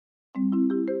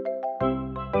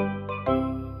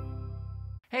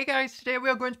Hey guys, today we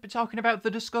are going to be talking about the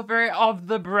discovery of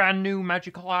the brand new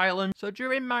magical island. So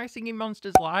during My Singing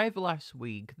Monsters Live last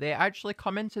week, they actually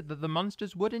commented that the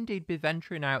monsters would indeed be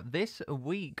venturing out this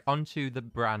week onto the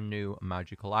brand new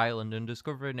magical island and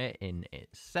discovering it in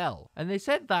itself. And they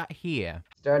said that here.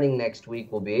 Starting next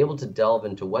week, we'll be able to delve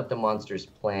into what the monsters'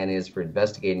 plan is for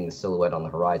investigating the silhouette on the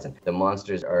horizon. The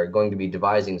monsters are going to be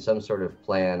devising some sort of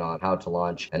plan on how to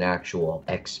launch an actual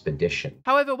expedition.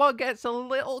 However, what gets a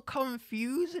little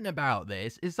confusing about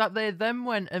this is that they then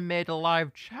went and made a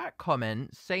live chat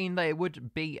comment saying that it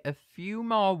would be a few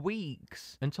more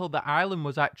weeks until the island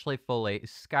was actually fully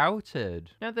scouted.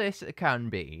 Now this can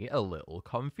be a little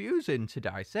confusing to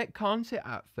dissect, can't it,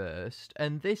 at first?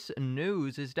 And this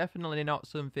news is definitely not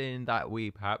something that we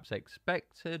perhaps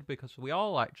expected, because we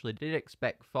all actually did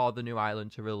expect for the new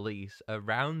island to release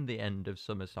around the end of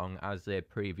Summer Song, as they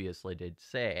previously did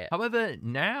say. However,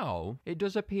 now it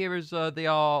does appear as though they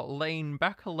are laying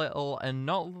back a little and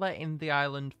not letting the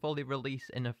island fully release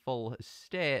in a full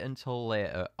state until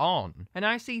later on. And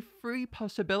I see three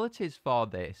possibilities for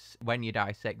this when you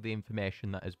dissect the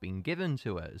information that has been given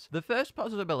to us. The first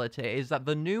possibility is that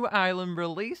the new island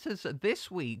releases this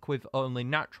week with only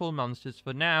natural monsters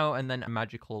for now, and then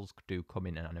magicals do come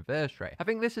in an anniversary. I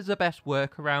think this is the best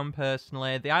workaround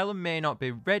personally. The island may not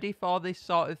be ready for this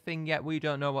sort of thing yet. We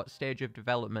don't know what stage of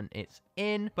development it's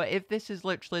in, but if this is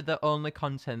literally the only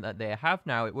content that they have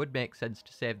now, it would make sense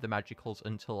to save the magicals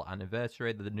until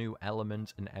anniversary. The new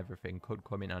elements and everything could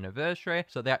come in anniversary,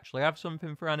 so they actually have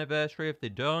something for anniversary if they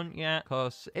don't yet.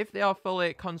 Because if they are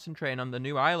fully concentrating on the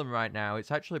new island right now,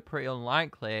 it's actually pretty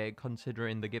unlikely,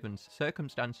 considering the given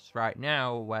circumstances right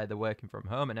now where they're working from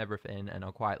home and everything and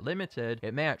are quite limited.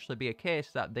 It may actually be a case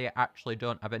that they actually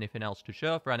don't have anything else to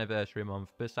show for anniversary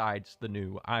month besides the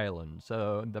new island.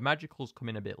 So the magicals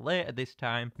coming a bit later this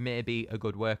time may be a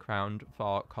good workaround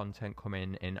for content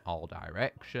coming in all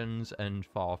directions and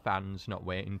for fans not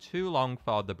waiting too long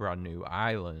for the brand new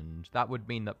island. That would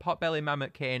mean that Potbelly,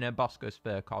 Mammoth, Boscus,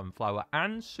 Fur, Cornflower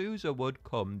and Sousa would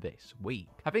come this week.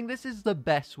 I think this is the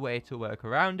best way to work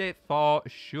around it for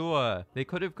sure. They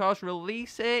could of course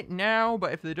release it now,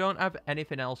 but if they don't have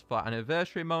anything else for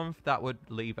anniversary month, that would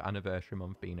leave anniversary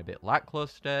month being a bit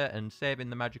lackluster, and saving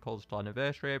the magicals till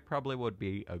anniversary probably would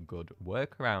be a good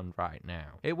workaround right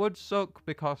now. It would suck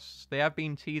because they have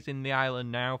been teasing the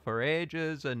island now for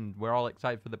ages and we're all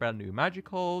excited for the brand new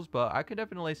magicals, but I could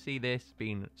definitely see this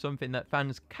being something that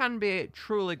fans can be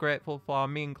truly grateful for,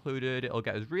 me included. It'll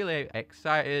get us really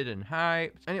excited and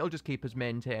hyped, and it'll just keep us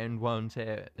maintained, won't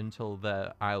it, until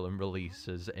the island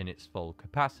releases in its full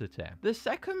capacity. The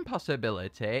second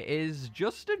possibility is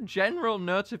just a general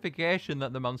notification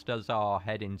that the monsters are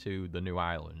heading to the new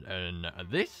island, and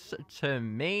this to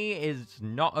me is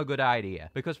not a good idea,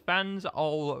 because fans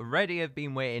already have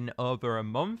been waiting over a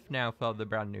month now for the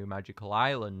brand new magical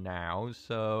island now,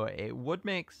 so it would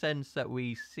make sense that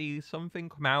we see something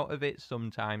come out of it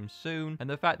sometime soon. And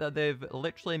the fact that they've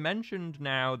literally mentioned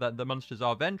now that the monsters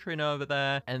are venturing over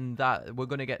there and that we're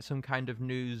going to get some kind of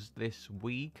news this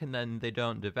week, and then they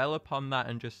don't develop on that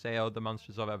and just say, oh, the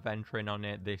monsters are venturing on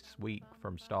it this week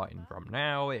from starting from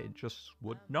now, it just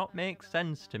would not make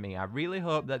sense to me. I really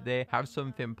hope that they have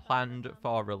something planned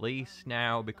for release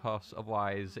now, because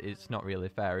otherwise it's not really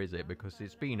fair, is it? Because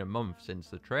it's been a month since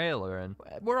the trailer and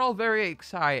we're all very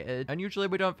excited, and usually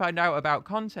we don't find out about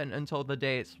content until the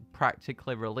day it's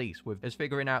practically released, with us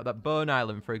figuring out that Bone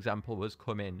Island, for example, was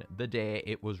coming the day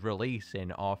it was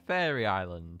releasing, or Fairy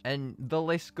Island, and the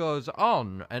list goes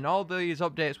on. And all these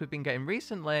updates we've been getting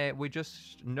recently, we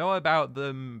just know about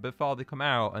them before they come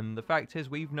out, and the fact is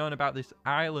we've known about this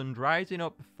island rising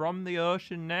up from the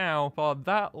ocean now for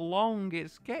that long.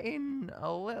 It's getting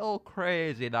a little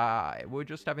crazy that we're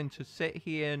just having to sit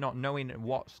here not knowing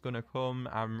what's gonna come.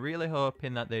 I'm really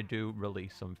hoping that they do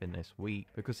release something this week,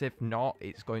 because if not,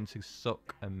 it's going to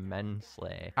suck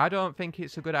immensely. I don't think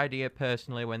it's a good idea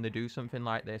personally when they do something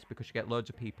like this, because you get loads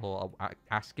of people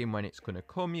asking when it's gonna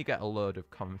come, you get a load of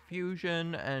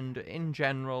confusion, and in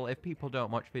general, if people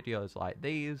don't watch videos like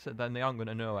these, then they aren't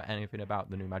gonna know anything about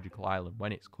the new magical island,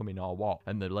 when it's coming or what,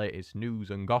 and the latest news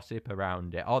and gossip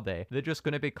around it, are they? They're just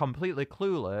gonna be completely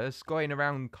clueless, going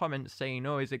around comments saying,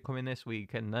 oh, is it coming this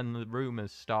week? And then the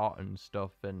rumors start and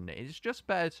stuff, and it's just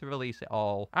better to release it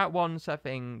all at once I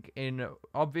think,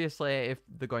 obviously, if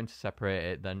they're going to separate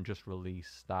it, then just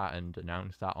release that and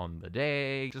announce that on the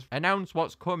day. Just announce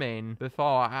what's coming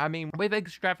before. I mean, with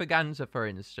Extravaganza, for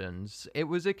instance, it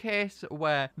was a case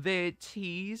where they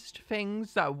teased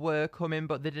things that were coming,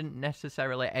 but they didn't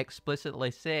necessarily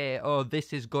explicitly say, oh,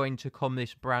 this is going to come,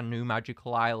 this brand new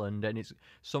magical island, and it's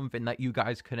something that you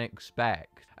guys can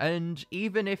expect. And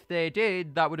even if they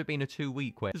did, that would have been a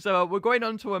 2-week wait. So we're going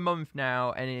on to a month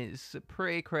now, and it's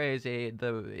pretty crazy.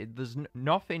 There's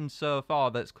nothing so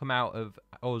far that's come out of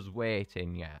us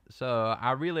waiting yet. So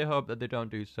I really hope that they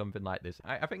don't do something like this.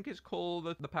 I think it's cool,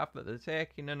 the path that they're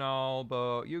taking and all,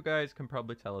 but you guys can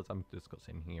probably tell, as I'm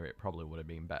discussing here, it probably would have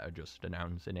been better just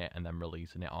announcing it and then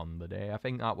releasing it on the day. I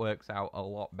think that works out a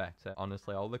lot better.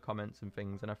 Honestly, all the comments and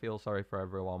things, and I feel sorry for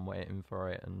everyone waiting for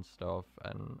it and stuff,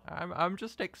 and I'm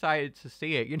just excited to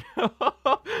see it, you know?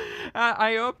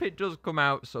 I hope it does come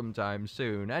out sometime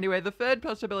soon. Anyway, the third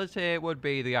possibility would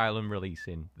be the island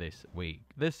releasing this week.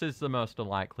 This is the most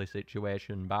unlikely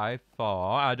situation by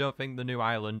far. I don't think the new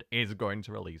island is going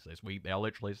to release this week. They're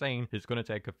literally saying it's going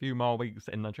to take a few more weeks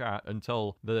in the chat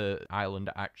until the island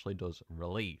actually does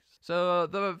release. So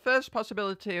the first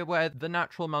possibility where the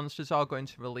natural monsters are going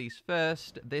to release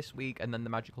first this week and then the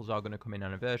magicals are going to come in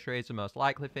anniversary is the most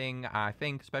likely thing, I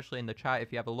think, especially in the chat.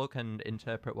 If you have a look and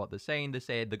interpret what they're saying, they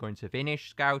say they're going to finish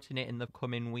scouting it in the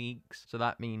coming weeks. So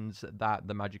that means that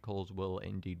the magicals will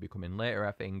indeed be coming later,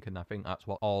 I think, and I think that's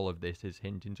what all of this is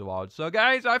hinting towards. So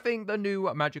guys, I think the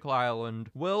new magical island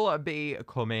will be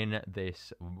coming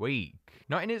this week.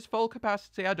 Not in its full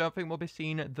capacity. I don't think we'll be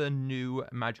seeing the new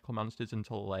magical monsters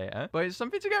until later, but it's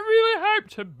something to get really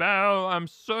hyped about. I'm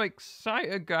so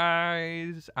excited,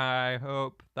 guys. I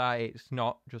hope that it's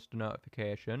not just a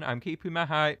notification. I'm keeping my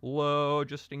hype low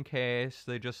just in case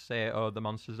they just say, oh, the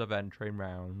monsters are venturing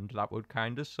round. That would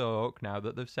kind of suck now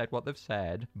that they've said what they've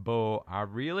said, but I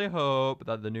really hope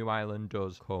that the new island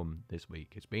does come this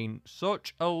week. It's been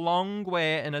such a long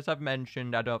wait, and as I've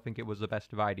mentioned, I don't think it was the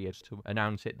best of ideas to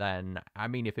announce it then. I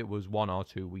mean, if it was 1 or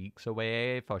 2 weeks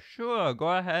away, for sure, go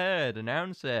ahead,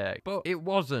 announce it. But it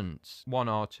wasn't 1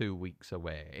 or 2 weeks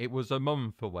away. It was a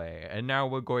month away, and now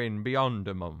we're going beyond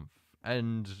a month.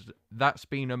 And that's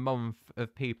been a month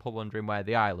of people wondering where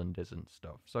the island is and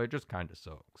stuff. So it just kind of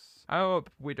sucks. I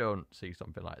hope we don't see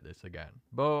something like this again.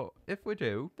 But if we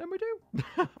do, then we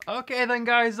do. Okay then,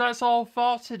 guys, that's all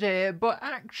for today. But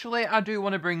actually, I do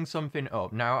want to bring something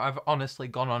up. Now, I've honestly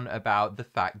gone on about the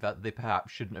fact that they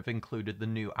perhaps shouldn't have included the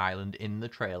new island in the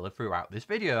trailer throughout this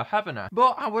video, haven't I?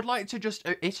 But I would like to just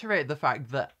iterate the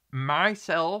fact that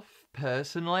myself,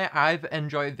 personally, I've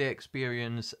enjoyed the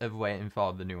experience of waiting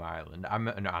for the new island.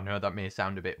 I know that may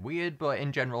sound a bit weird, but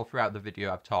in general, throughout the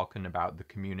video, I've talked about the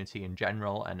community in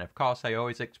general, and of course, I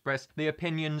always express the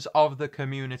opinions of the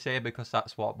community, because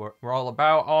that's what we're all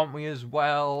about, aren't we, as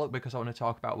well? Because I want to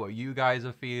talk about what you guys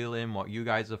are feeling, what you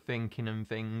guys are thinking and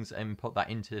things, and put that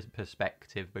into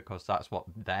perspective, because that's what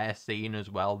they're seeing as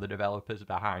well, the developers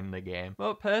behind the game.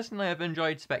 But personally, I've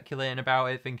enjoyed speculating about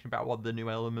it, thinking about what the new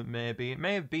element may be. It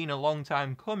may have been a long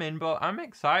time coming, but I'm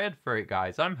excited for it,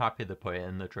 guys. I'm happy they put it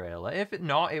in the trailer. If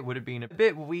not, it would have been a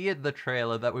bit weird, the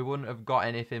trailer, that we wouldn't have got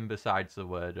anything besides the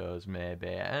wordos, maybe.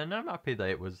 And I'm happy that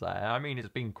it was there. I mean, it's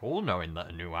been cool knowing that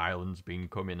a new island's been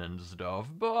coming and stuff,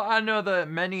 but I know that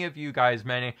many of you guys,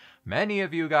 many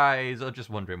of you guys are just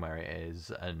wondering where it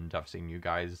is, and I've seen you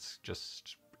guys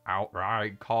just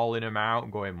outright calling him out,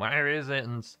 going, where is it,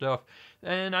 and stuff.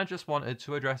 And I just wanted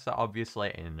to address that,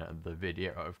 obviously, in the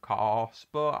video, of course,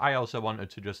 but I also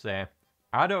wanted to just say,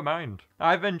 I don't mind.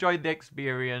 I've enjoyed the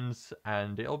experience,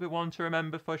 and it'll be one to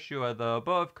remember for sure, though.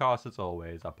 But of course, as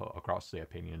always, I put across the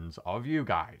opinions of you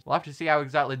guys. We'll have to see how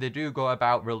exactly they do go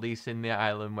about releasing the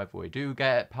island, whether we do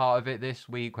get part of it this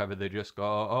week, whether they just go,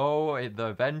 oh,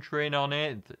 they're venturing on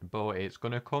it, but it's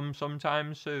gonna come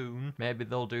sometime soon. Maybe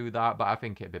they'll do that, but I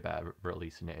think it'd be better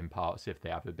releasing it in parts if they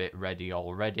have a bit ready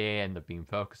already, and they've been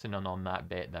focusing on that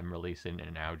bit, then releasing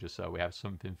it now, just so we have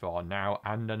something for now,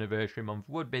 and anniversary month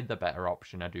would be the better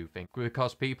option, I do think,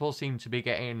 because people seem to be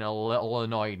getting a little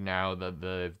annoyed now that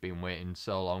they've been waiting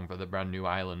so long for the brand new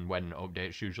island, when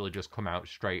updates usually just come out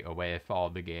straight away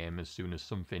for the game as soon as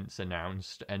something's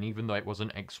announced. And even though it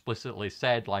wasn't explicitly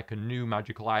said, like, a new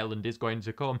magical island is going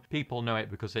to come, people know it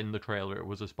because in the trailer it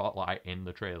was a spotlight in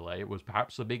the trailer. It was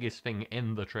perhaps the biggest thing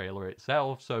in the trailer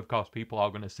itself, so of course people are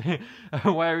going to say,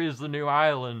 where is the new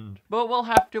island? But we'll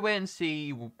have to wait and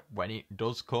see when it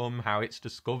does come, how it's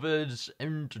discovered,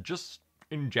 and just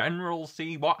in general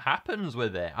see what happens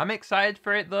with it. I'm excited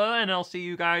for it though, and I'll see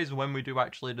you guys when we do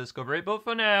actually discover it. But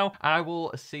for now, I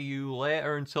will see you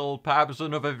later until perhaps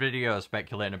another video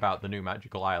speculating about the new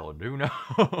magical island. Who knows?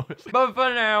 But for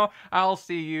now, I'll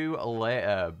see you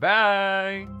later.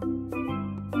 Bye!